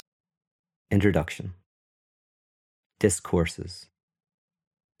Introduction. Discourses.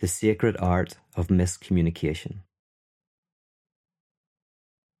 The sacred art of miscommunication.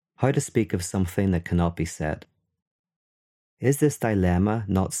 How to speak of something that cannot be said. Is this dilemma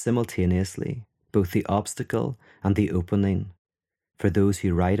not simultaneously both the obstacle and the opening for those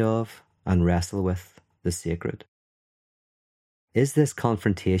who write of and wrestle with the sacred? Is this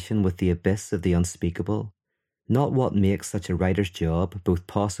confrontation with the abyss of the unspeakable not what makes such a writer's job both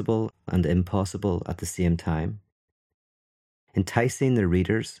possible and impossible at the same time? Enticing the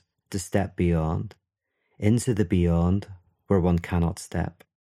readers to step beyond, into the beyond where one cannot step.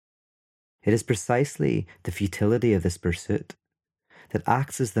 It is precisely the futility of this pursuit that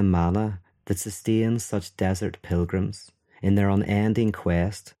acts as the manna that sustains such desert pilgrims in their unending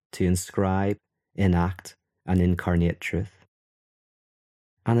quest to inscribe, enact, and incarnate truth.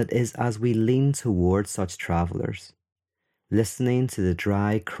 And it is as we lean towards such travellers, listening to the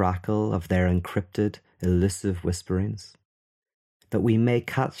dry crackle of their encrypted, elusive whisperings, that we may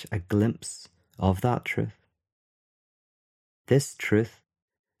catch a glimpse of that truth. This truth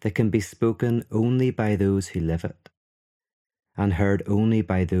that can be spoken only by those who live it, and heard only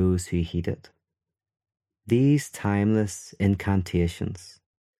by those who heed it. These timeless incantations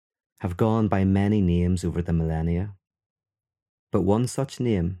have gone by many names over the millennia, but one such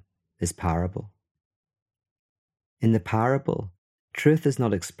name is parable. In the parable, truth is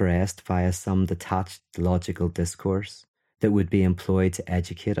not expressed via some detached logical discourse that would be employed to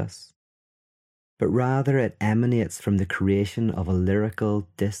educate us, but rather it emanates from the creation of a lyrical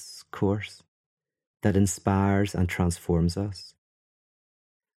discourse that inspires and transforms us.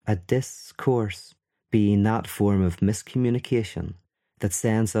 A discourse being that form of miscommunication that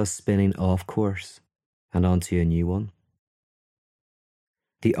sends us spinning off course and onto a new one.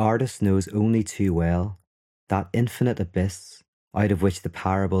 The artist knows only too well that infinite abyss out of which the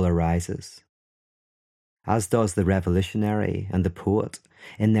parable arises, as does the revolutionary and the poet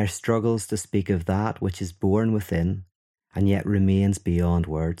in their struggles to speak of that which is born within and yet remains beyond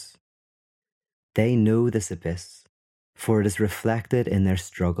words. They know this abyss, for it is reflected in their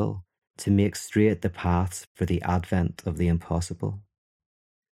struggle to make straight the paths for the advent of the impossible.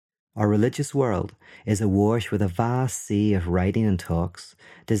 Our religious world is awash with a vast sea of writing and talks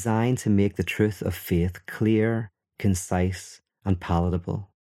designed to make the truth of faith clear, concise, and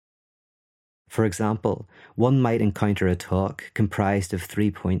palatable. For example, one might encounter a talk comprised of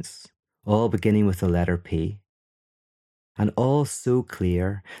 3 points, all beginning with the letter P, and all so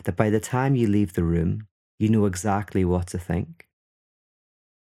clear that by the time you leave the room, you know exactly what to think.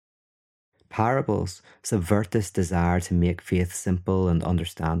 Parables subvert this desire to make faith simple and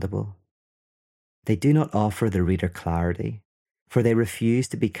understandable. They do not offer the reader clarity, for they refuse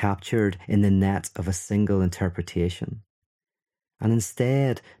to be captured in the net of a single interpretation, and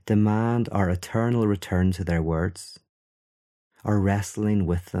instead demand our eternal return to their words, our wrestling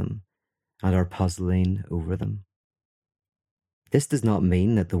with them, and our puzzling over them. This does not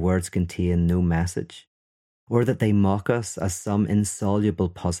mean that the words contain no message, or that they mock us as some insoluble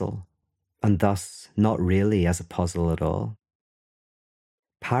puzzle, and thus not really as a puzzle at all.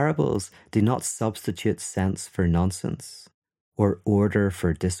 Parables do not substitute sense for nonsense, or order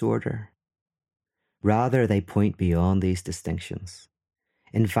for disorder. Rather, they point beyond these distinctions,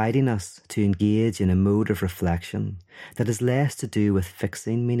 inviting us to engage in a mode of reflection that has less to do with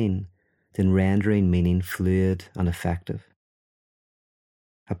fixing meaning than rendering meaning fluid and effective.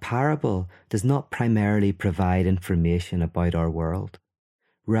 A parable does not primarily provide information about our world.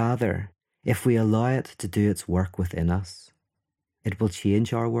 Rather, if we allow it to do its work within us, it will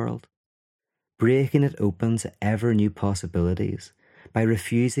change our world, breaking it open to ever new possibilities by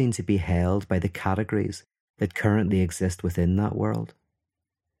refusing to be held by the categories that currently exist within that world.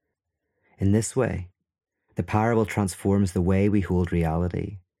 In this way, the parable transforms the way we hold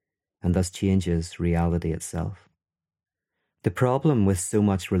reality and thus changes reality itself. The problem with so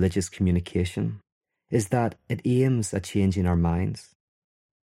much religious communication is that it aims at changing our minds.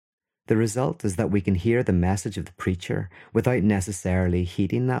 The result is that we can hear the message of the preacher without necessarily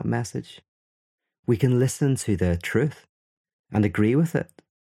heeding that message. We can listen to the truth and agree with it,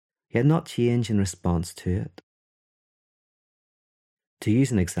 yet not change in response to it. To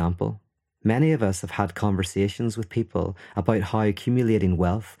use an example, many of us have had conversations with people about how accumulating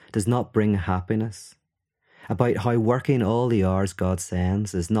wealth does not bring happiness, about how working all the hours God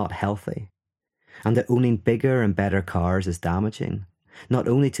sends is not healthy, and that owning bigger and better cars is damaging, not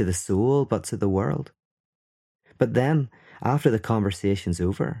only to the soul, but to the world. But then, after the conversation's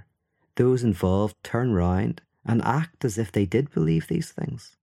over, those involved turn round and act as if they did believe these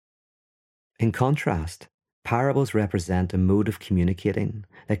things. In contrast, Parables represent a mode of communicating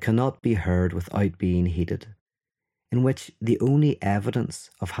that cannot be heard without being heeded, in which the only evidence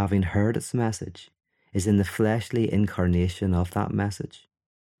of having heard its message is in the fleshly incarnation of that message.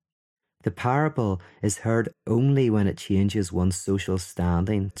 The parable is heard only when it changes one's social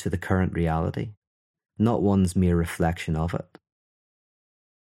standing to the current reality, not one's mere reflection of it.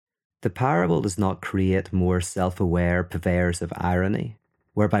 The parable does not create more self-aware purveyors of irony,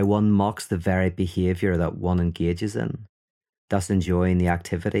 whereby one mocks the very behaviour that one engages in, thus enjoying the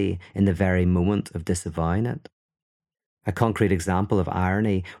activity in the very moment of disavowing it. A concrete example of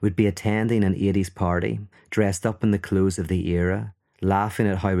irony would be attending an 80s party, dressed up in the clothes of the era, laughing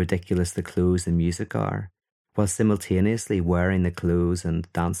at how ridiculous the clothes and music are, while simultaneously wearing the clothes and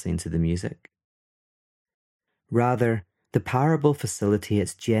dancing to the music. Rather, the parable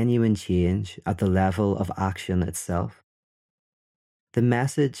facilitates genuine change at the level of action itself. The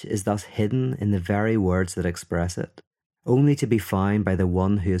message is thus hidden in the very words that express it, only to be found by the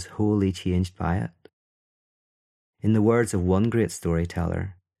one who is wholly changed by it. In the words of one great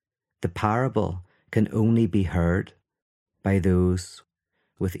storyteller, the parable can only be heard by those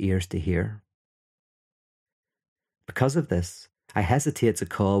with ears to hear. Because of this, I hesitate to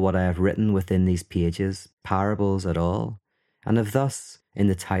call what I have written within these pages parables at all, and have thus, in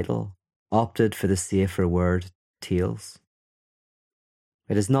the title, opted for the safer word, tales.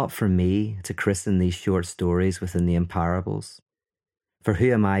 It is not for me to christen these short stories with the name parables, for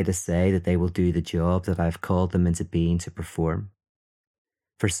who am I to say that they will do the job that I have called them into being to perform?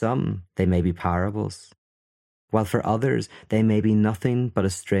 For some, they may be parables, while for others, they may be nothing but a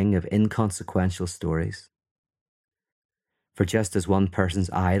string of inconsequential stories. For just as one person's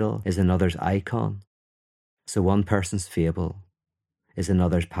idol is another's icon, so one person's fable is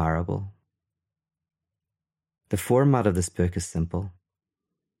another's parable. The format of this book is simple.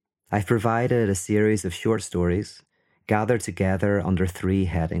 I've provided a series of short stories gathered together under 3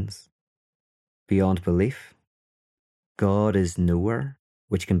 headings: Beyond Belief, God is Nowhere,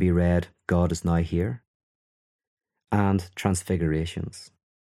 which can be read God is Now Here, and Transfigurations.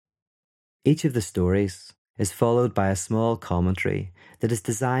 Each of the stories is followed by a small commentary that is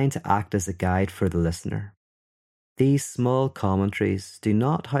designed to act as a guide for the listener. These small commentaries do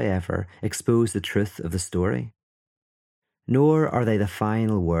not, however, expose the truth of the story, nor are they the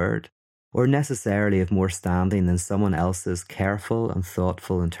final word or necessarily of more standing than someone else's careful and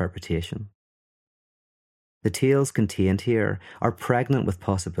thoughtful interpretation. The tales contained here are pregnant with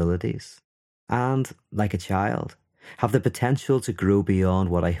possibilities and, like a child, have the potential to grow beyond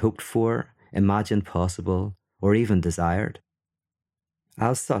what I hoped for, imagined possible, or even desired.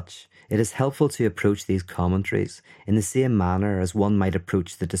 As such, it is helpful to approach these commentaries in the same manner as one might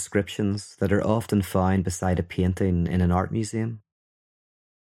approach the descriptions that are often found beside a painting in an art museum.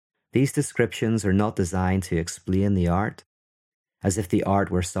 These descriptions are not designed to explain the art, as if the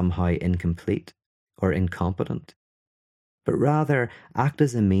art were somehow incomplete or incompetent, but rather act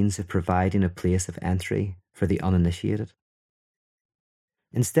as a means of providing a place of entry for the uninitiated.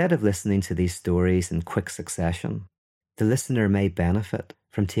 Instead of listening to these stories in quick succession, the listener may benefit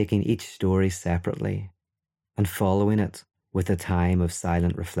from taking each story separately and following it with a time of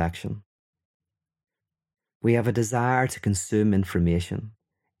silent reflection. We have a desire to consume information,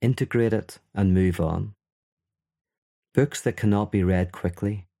 integrate it, and move on. Books that cannot be read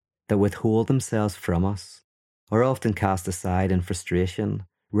quickly, that withhold themselves from us, are often cast aside in frustration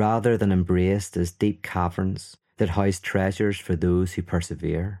rather than embraced as deep caverns that house treasures for those who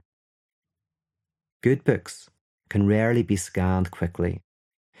persevere. Good books can rarely be scanned quickly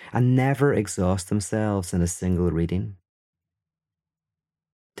and never exhaust themselves in a single reading.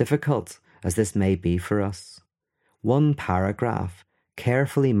 Difficult as this may be for us, one paragraph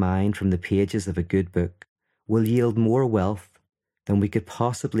carefully mined from the pages of a good book will yield more wealth than we could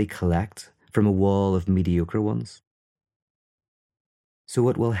possibly collect from a wall of mediocre ones. So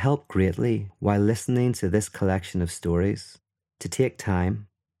it will help greatly while listening to this collection of stories to take time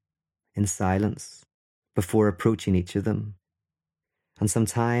in silence before approaching each of them, and some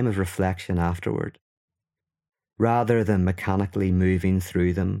time of reflection afterward, rather than mechanically moving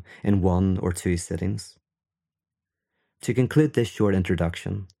through them in 1 or 2 sittings. To conclude this short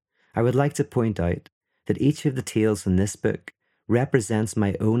introduction, I would like to point out that each of the tales in this book represents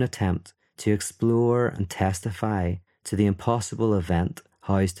my own attempt to explore and testify to the impossible event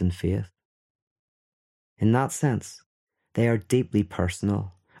housed in faith. In that sense, they are deeply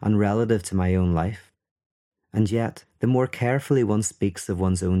personal and relative to my own life, and yet the more carefully one speaks of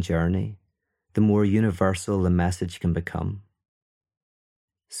one's own journey, the more universal the message can become.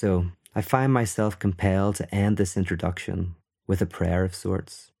 So, I find myself compelled to end this introduction with a prayer of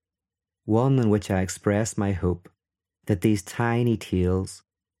sorts. one in which I express my hope that these tiny tales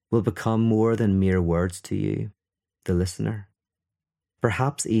will become more than mere words to you, the listener,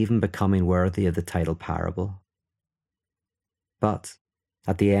 perhaps even becoming worthy of the title parable. But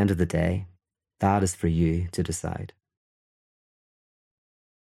at the end of the day, that is for you to decide.